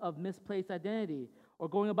because of misplaced identity, or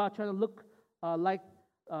going about trying to look like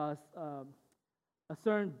a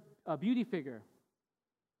certain beauty figure,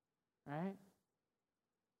 right?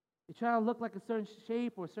 You're trying to look like a certain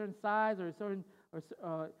shape or a certain size or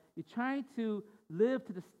you're trying to live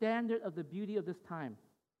to the standard of the beauty of this time.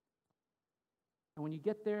 And when you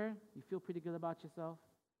get there, you feel pretty good about yourself.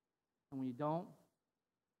 And when you don't,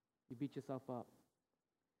 you beat yourself up.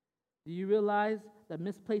 Do you realize that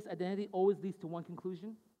misplaced identity always leads to one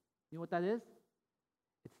conclusion? You know what that is?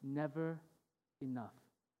 It's never enough.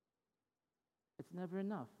 It's never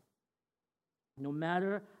enough. No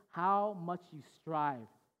matter how much you strive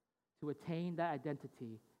to attain that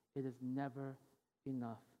identity, it is never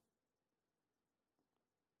enough.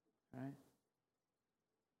 Right?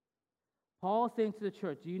 Paul is saying to the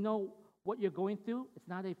church, do you know what you're going through? It's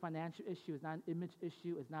not a financial issue. It's not an image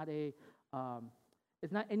issue. It's not any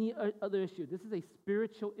other issue. This is a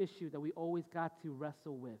spiritual issue that we always got to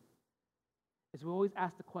wrestle with. Is we always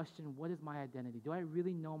ask the question, what is my identity? Do I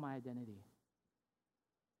really know my identity?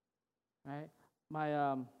 Right?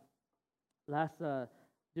 My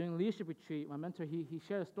during the leadership retreat, my mentor, he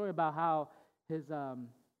shared a story about how his son,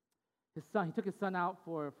 he took his son out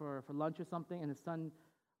for lunch or something, and his son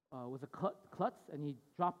was a klutz, and he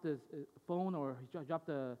dropped his phone, or he dropped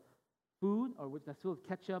the food, or that's filled with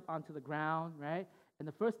ketchup onto the ground, right? And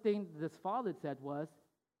the first thing this father said was,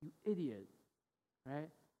 "You idiot," right?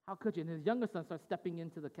 How could you? And his younger son starts stepping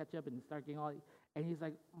into the ketchup and start getting all, and he's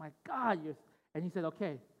like, "My God, you're," and he said,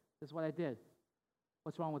 "Okay, this is what I did.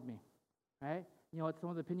 What's wrong with me?" Right? You know what some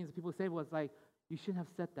of the opinions that people say was like, you shouldn't have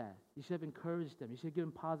said that. You should have encouraged them. You should have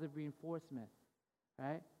given positive reinforcement.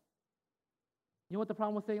 Right? You know what the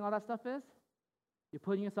problem with saying all that stuff is? You're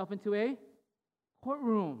putting yourself into a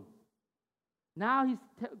courtroom. Now he's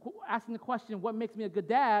asking the question, what makes me a good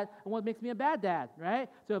dad and what makes me a bad dad, right?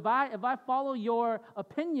 So if I follow your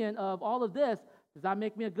opinion of all of this, does that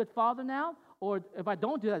make me a good father now? Or if I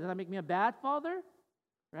don't do that, does that make me a bad father?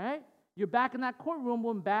 Right? You're back in that courtroom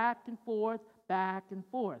going back and forth, back and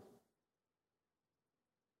forth.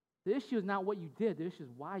 The issue is not what you did. The issue is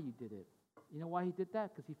why you did it. You know why he did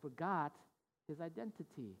that? Because he forgot his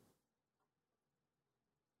identity.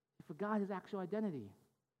 He forgot his actual identity.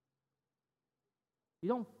 You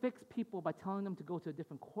don't fix people by telling them to go to a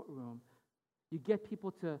different courtroom. You get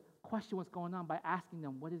people to question what's going on by asking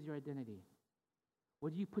them, what is your identity?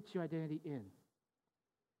 What do you put your identity in?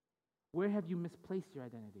 Where have you misplaced your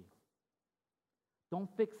identity? Don't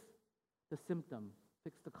fix the symptom,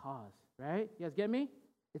 fix the cause, right? You guys get me?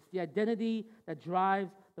 It's the identity that drives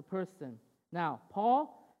the person. Now,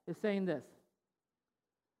 Paul is saying this.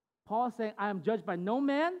 Paul is saying, I am judged by no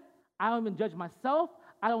man. I don't even judge myself.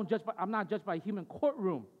 I'm not judged by a human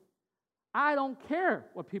courtroom. I don't care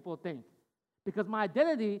what people think because my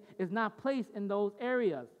identity is not placed in those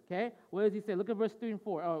areas, okay? What does he say? Look at verse 3 and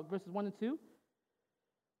 4, verses 1 and 2.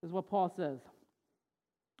 This is what Paul says.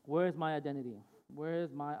 Where is my identity? Where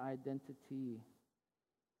is my identity?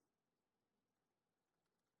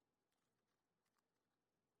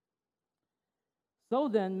 So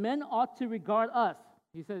then, men ought to regard us.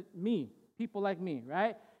 He said, me, people like me,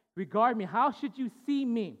 right? Regard me. How should you see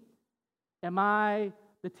me? Am I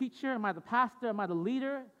the teacher? Am I the pastor? Am I the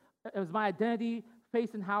leader? Is my identity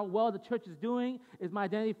based on how well the church is doing? Is my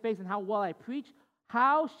identity based on how well I preach?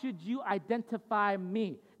 How should you identify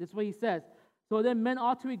me? This is what he says. So then men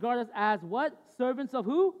ought to regard us as what? Servants of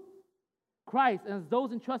who? Christ. And as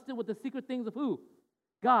those entrusted with the secret things of who?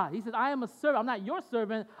 God. He says, I am a servant. I'm not your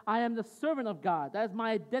servant. I am the servant of God. That is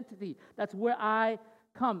my identity. That's where I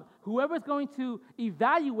come. Whoever is going to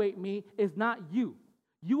evaluate me is not you.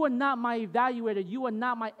 You are not my evaluator. You are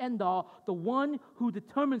not my end all. The one who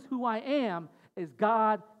determines who I am is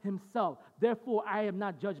God himself. Therefore, I am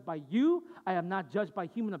not judged by you. I am not judged by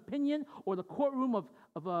human opinion or the courtroom of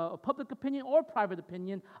a public opinion or private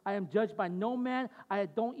opinion. I am judged by no man. I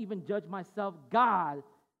don't even judge myself. God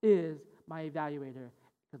is my evaluator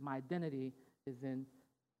because my identity is in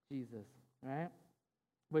Jesus, right?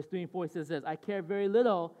 Verse 3 and 4 says this, I care very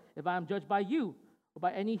little if I am judged by you or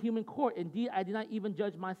by any human court. Indeed, I do not even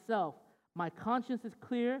judge myself. My conscience is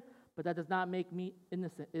clear, but that does not make me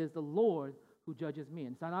innocent. It is the Lord who judges me.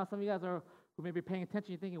 And so now some of you guys who may be paying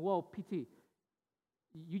attention, you're thinking, whoa, PT,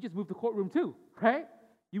 you just moved the courtroom too, right?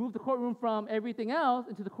 You moved the courtroom from everything else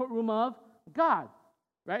into the courtroom of God,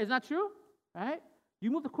 right? Isn't that true, right? You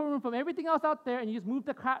moved the courtroom from everything else out there, and you just moved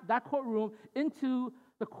that courtroom into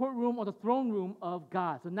the courtroom or the throne room of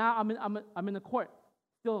God. So now I'm in the court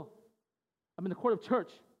still. I'm in the court of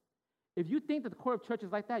church. If you think that the court of church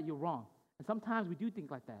is like that, you're wrong. And sometimes we do think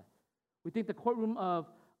like that. We think the courtroom of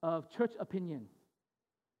church opinion,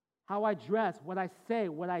 how I dress, what I say,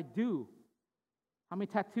 what I do, how many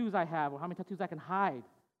tattoos I have or how many tattoos I can hide,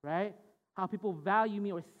 right? How people value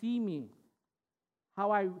me or see me,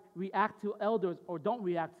 how I react to elders or don't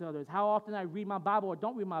react to others, how often I read my Bible or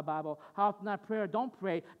don't read my Bible, how often I pray or don't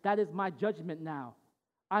pray. That is my judgment now.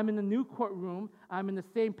 I'm in the new courtroom. I'm in the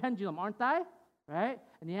same pendulum, aren't I? Right?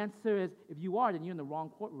 And the answer is, if you are, then you're in the wrong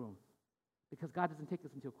courtroom. Because God doesn't take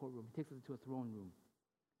us into a courtroom. He takes us into a throne room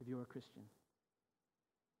if you're a Christian.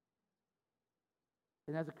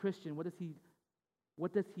 And as a Christian, what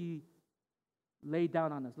does he lay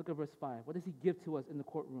down on us? Look at verse 5. What does he give to us in the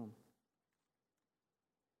courtroom?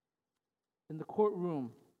 In the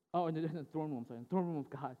courtroom, in the throne room, in the throne room of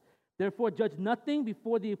God. Therefore, judge nothing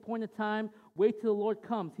before the appointed time. Wait till the Lord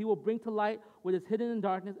comes. He will bring to light what is hidden in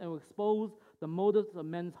darkness and will expose the motives of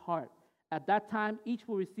men's heart. At that time, each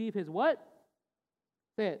will receive his what?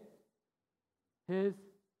 Say it. His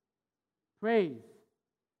praise.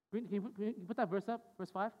 Can you put that verse up? Verse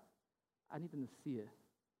 5? I need them to see it.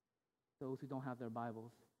 Those who don't have their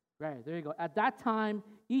Bibles. Right, there you go. At that time,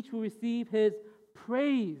 each will receive his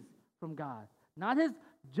praise from God. Not his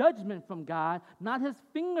judgment from God, not his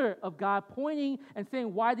finger of God pointing and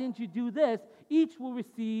saying, why didn't you do this? Each will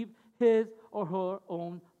receive his or her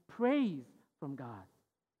own praise from God.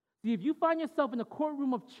 See, if you find yourself in the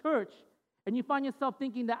courtroom of church and you find yourself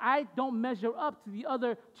thinking that I don't measure up to the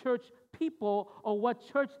other church people or what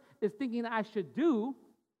church is thinking that I should do,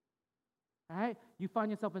 right? You find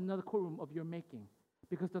yourself in another courtroom of your making.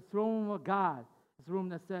 Because the throne of God is a room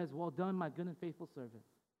that says, well done, my good and faithful servant.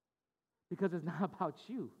 Because it's not about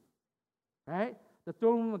you, right? The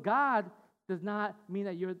throne room of God does not mean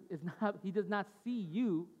that he does not see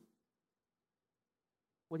you.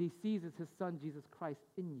 What he sees is his son, Jesus Christ,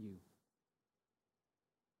 in you.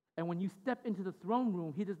 And when you step into the throne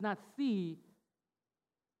room, he does not see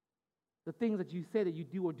the things that you say that you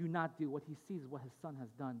do or do not do. What he sees is what his son has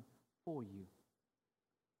done for you.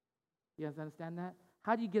 You guys understand that?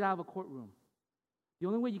 How do you get out of a courtroom? The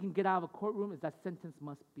only way you can get out of a courtroom is that sentence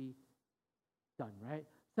must be done, right?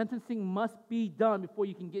 Sentencing must be done before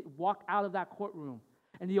you can walk out of that courtroom.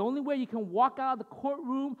 And the only way you can walk out of the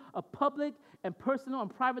courtroom of public and personal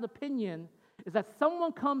and private opinion is that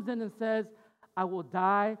someone comes in and says, I will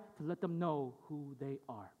die to let them know who they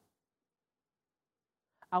are.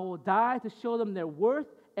 I will die to show them their worth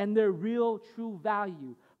and their real, true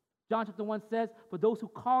value. John chapter 1 says, for those who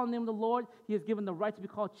call on the name of the Lord, he has given the right to be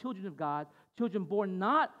called children of God, children born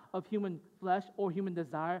not of human flesh or human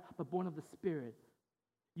desire, but born of the Spirit.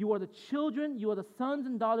 You are the children, you are the sons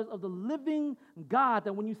and daughters of the living God,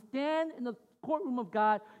 that when you stand in the courtroom of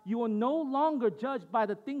God, you are no longer judged by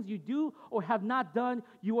the things you do or have not done.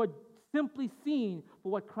 You are simply seen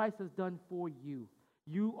for what Christ has done for you.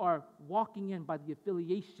 You are walking in by the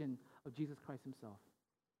affiliation of Jesus Christ himself.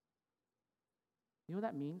 You know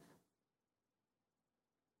what that means?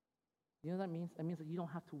 You know what that means? That means that you don't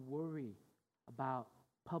have to worry about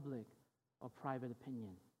public or private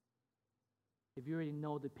opinion if you already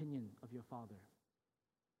know the opinion of your Father.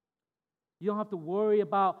 You don't have to worry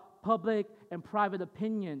about public and private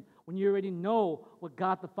opinion when you already know what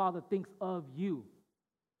God the Father thinks of you.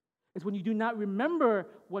 It's when you do not remember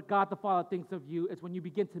what God the Father thinks of you, it's when you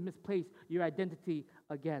begin to misplace your identity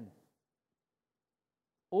again.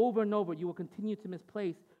 Over and over, you will continue to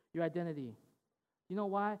misplace your identity. You know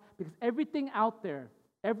why? Because everything out there,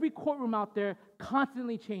 every courtroom out there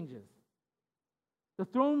constantly changes. The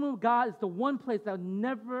throne room of God is the one place that will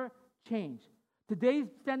never change. Today's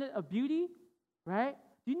standard of beauty, right?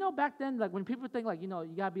 Do you know back then, like when people think like, you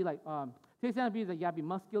gotta be like, today's standard of beauty is like you gotta be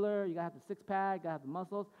muscular, you gotta have the six-pack, you gotta have the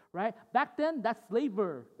muscles, right? Back then, that's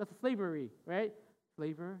slavery, right?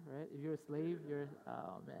 Slaver, right? If you're a slave,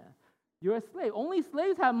 oh man. You're a slave. Only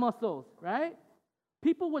slaves have muscles, right?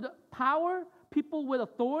 People with power, people with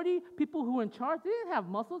authority, people who were in charge, they didn't have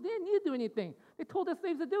muscles. They didn't need to do anything. They told their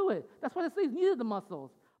slaves to do it. That's why the slaves needed the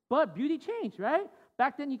muscles. But beauty changed, right?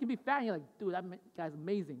 Back then you can be fat and you're like, dude, that guy's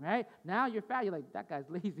amazing, right? Now you're fat, you're like, that guy's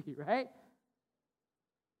lazy, right?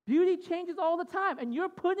 Beauty changes all the time. And you're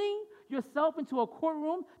putting yourself into a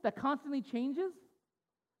courtroom that constantly changes.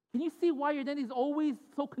 Can you see why your identity is always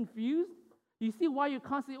so confused? Do you see why you're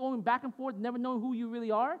constantly going back and forth, never knowing who you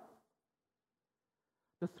really are?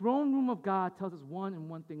 The throne room of God tells us one and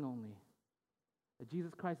one thing only, that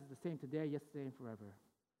Jesus Christ is the same today, yesterday, and forever.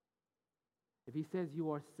 If he says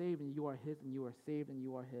you are saved and you are his and you are saved and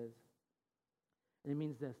you are his, and it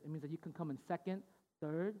means this. It means that you can come in second,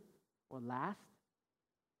 third, or last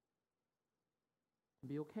and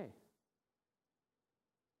be okay.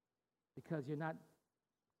 Because you're not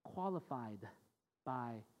qualified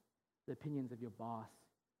by the opinions of your boss,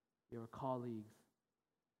 your colleagues,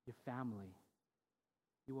 your family.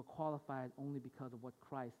 You were qualified only because of what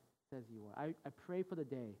Christ says you are. I pray for the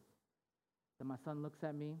day that my son looks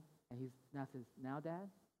at me and he now says, now, Dad,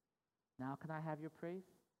 now can I have your praise?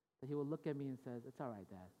 That he will look at me and says, it's all right,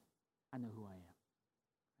 Dad. I know who I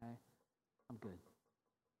am. Right? I'm good.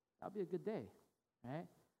 That'll be a good day, right?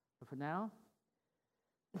 But for now,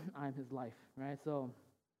 I'm his life, right? So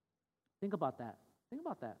think about that. Think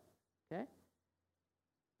about that, okay?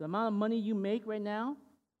 The amount of money you make right now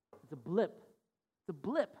is a blip. It's a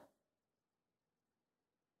blip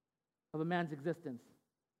of a man's existence.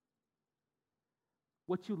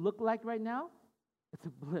 What you look like right now, it's a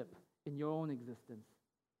blip in your own existence.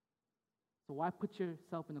 So why put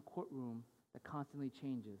yourself in a courtroom that constantly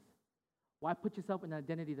changes? Why put yourself in an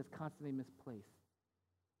identity that's constantly misplaced?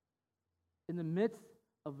 In the midst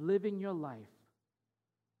of living your life,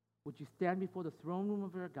 would you stand before the throne room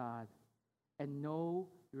of your God and know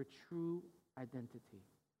your true identity?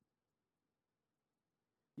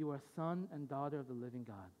 You are a son and daughter of the living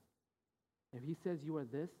God. If he says you are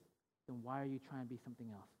this, then why are you trying to be something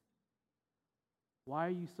else? Why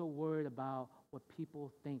are you so worried about what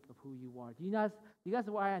people think of who you are? Do you guys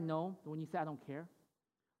know why I know when you say I don't care?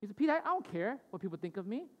 You say, Peter, I don't care what people think of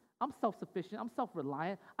me. I'm self-sufficient. I'm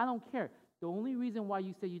self-reliant. I don't care. The only reason why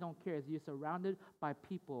you say you don't care is you're surrounded by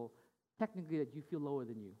people, technically, that you feel lower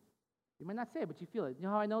than you. You might not say it, but you feel it. You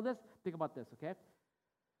know how I know this? Think about this, okay?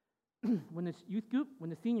 When the youth group, when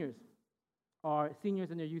the seniors are seniors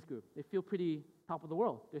in their youth group, they feel pretty top of the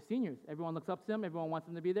world. They're seniors. Everyone looks up to them. Everyone wants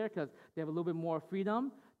them to be there because they have a little bit more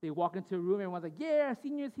freedom. They walk into a room. Everyone's like, yeah,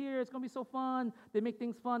 seniors here. It's going to be so fun. They make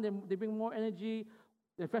things fun. They bring more energy.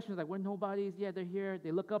 The freshmen are like, we're nobodies. Yeah, they're here.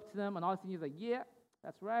 They look up to them. And all the seniors are like, yeah,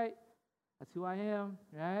 that's right. That's who I am,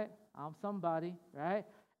 right? I'm somebody, right?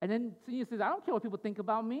 And then senior says, I don't care what people think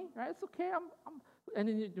about me, right? It's okay. And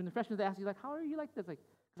then when the freshmen ask you, like, how are you like this? Like,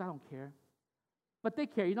 because I don't care. But they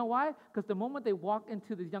care. You know why? Because the moment they walk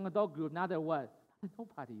into this young adult group, now they're what? They're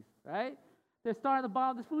nobodies, right? They're starting at the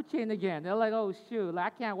bottom of the food chain again. They're like, oh, shoot,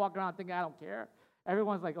 like, I can't walk around thinking I don't care.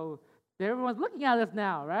 Everyone's like, oh, everyone's looking at us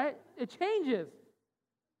now, right? It changes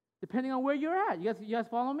depending on where you're at. You guys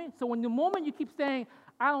follow me? So when the moment you keep saying,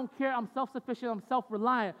 I don't care, I'm self-sufficient, I'm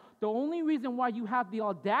self-reliant, the only reason why you have the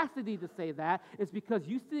audacity to say that is because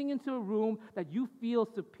you're sitting into a room that you feel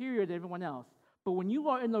superior to everyone else. But when you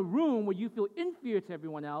are in a room where you feel inferior to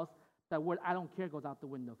everyone else, that word I don't care goes out the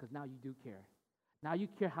window because now you do care. Now you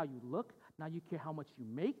care how you look. Now you care how much you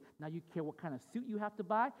make. Now you care what kind of suit you have to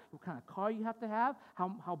buy, what kind of car you have to have,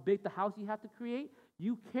 how big the house you have to create.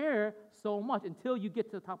 You care so much until you get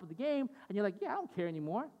to the top of the game and you're like, yeah, I don't care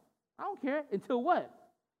anymore. I don't care until what?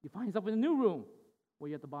 You find yourself in a new room where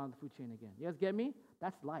you're at the bottom of the food chain again. You guys get me?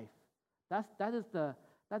 That's life. That is the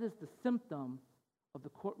symptom of the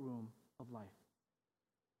courtroom of life.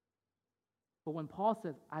 But when Paul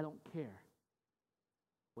says, I don't care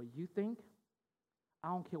what you think, I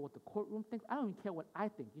don't care what the courtroom thinks, I don't even care what I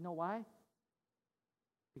think. You know why?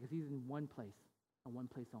 Because he's in one place, and one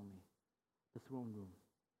place only, the throne room.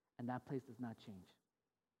 And that place does not change,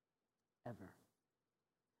 ever.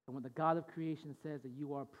 And when the God of creation says that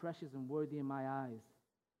you are precious and worthy in my eyes,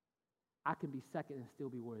 I can be second and still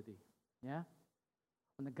be worthy. Yeah?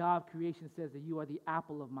 When the God of creation says that you are the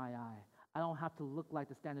apple of my eye, I don't have to look like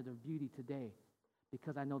the standard of beauty today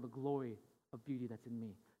because I know the glory of beauty that's in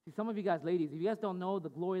me. See, some of you guys, ladies, if you guys don't know the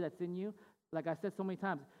glory that's in you, like I said so many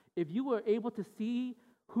times, if you were able to see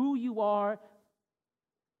who you are,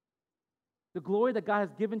 the glory that God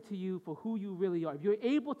has given to you for who you really are, if you're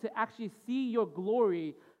able to actually see your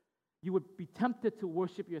glory, you would be tempted to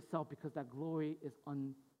worship yourself because that glory is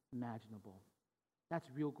unimaginable. That's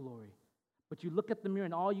real glory. But you look at the mirror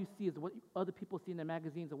and all you see is what other people see in their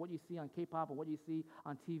magazines or what you see on K-pop or what you see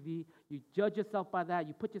on TV. You judge yourself by that.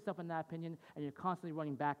 You put yourself in that opinion, and you're constantly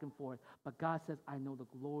running back and forth. But God says, I know the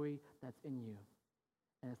glory that's in you.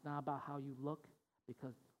 And it's not about how you look,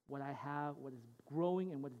 because what I have, what is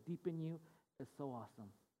growing and what is deep in you is so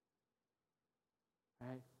awesome.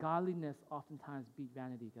 Right? Godliness oftentimes beats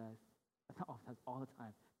vanity, guys. Not oftentimes, all the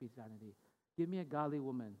time beats vanity. Give me a godly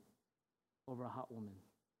woman over a hot woman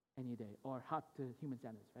any day, or hot to human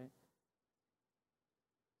standards, right?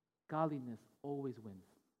 Godliness always wins.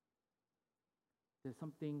 There's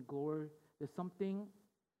something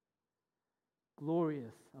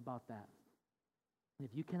glorious about that. And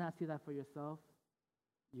if you cannot see that for yourself,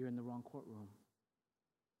 you're in the wrong courtroom.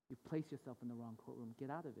 You place yourself in the wrong courtroom. Get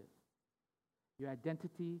out of it. Your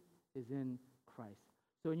identity is in Christ.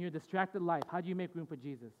 So in your distracted life, how do you make room for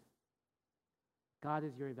Jesus? God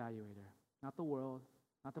is your evaluator, not the world,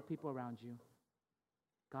 not the people around you.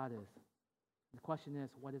 God is. The question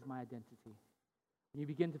is, what is my identity? When you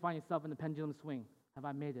begin to find yourself in the pendulum swing, have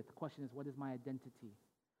I made it? The question is, what is my identity?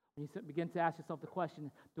 When you begin to ask yourself the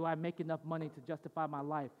question, do I make enough money to justify my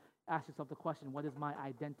life? Ask yourself the question, what is my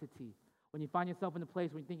identity? When you find yourself in a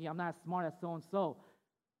place where you're thinking, I'm not as smart as so-and-so,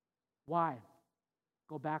 why?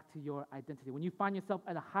 Go back to your identity. When you find yourself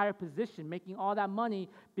at a higher position, making all that money,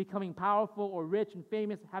 becoming powerful or rich and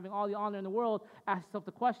famous, having all the honor in the world, ask yourself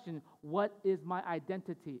the question, what is my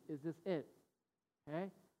identity? Is this it?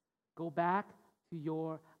 Okay? Go back to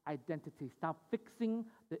your identity. Stop fixing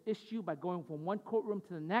the issue by going from one courtroom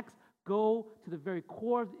to the next. Go to the very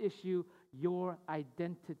core of the issue, your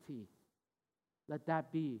identity. Let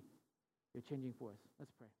that be your changing force.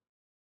 Let's pray.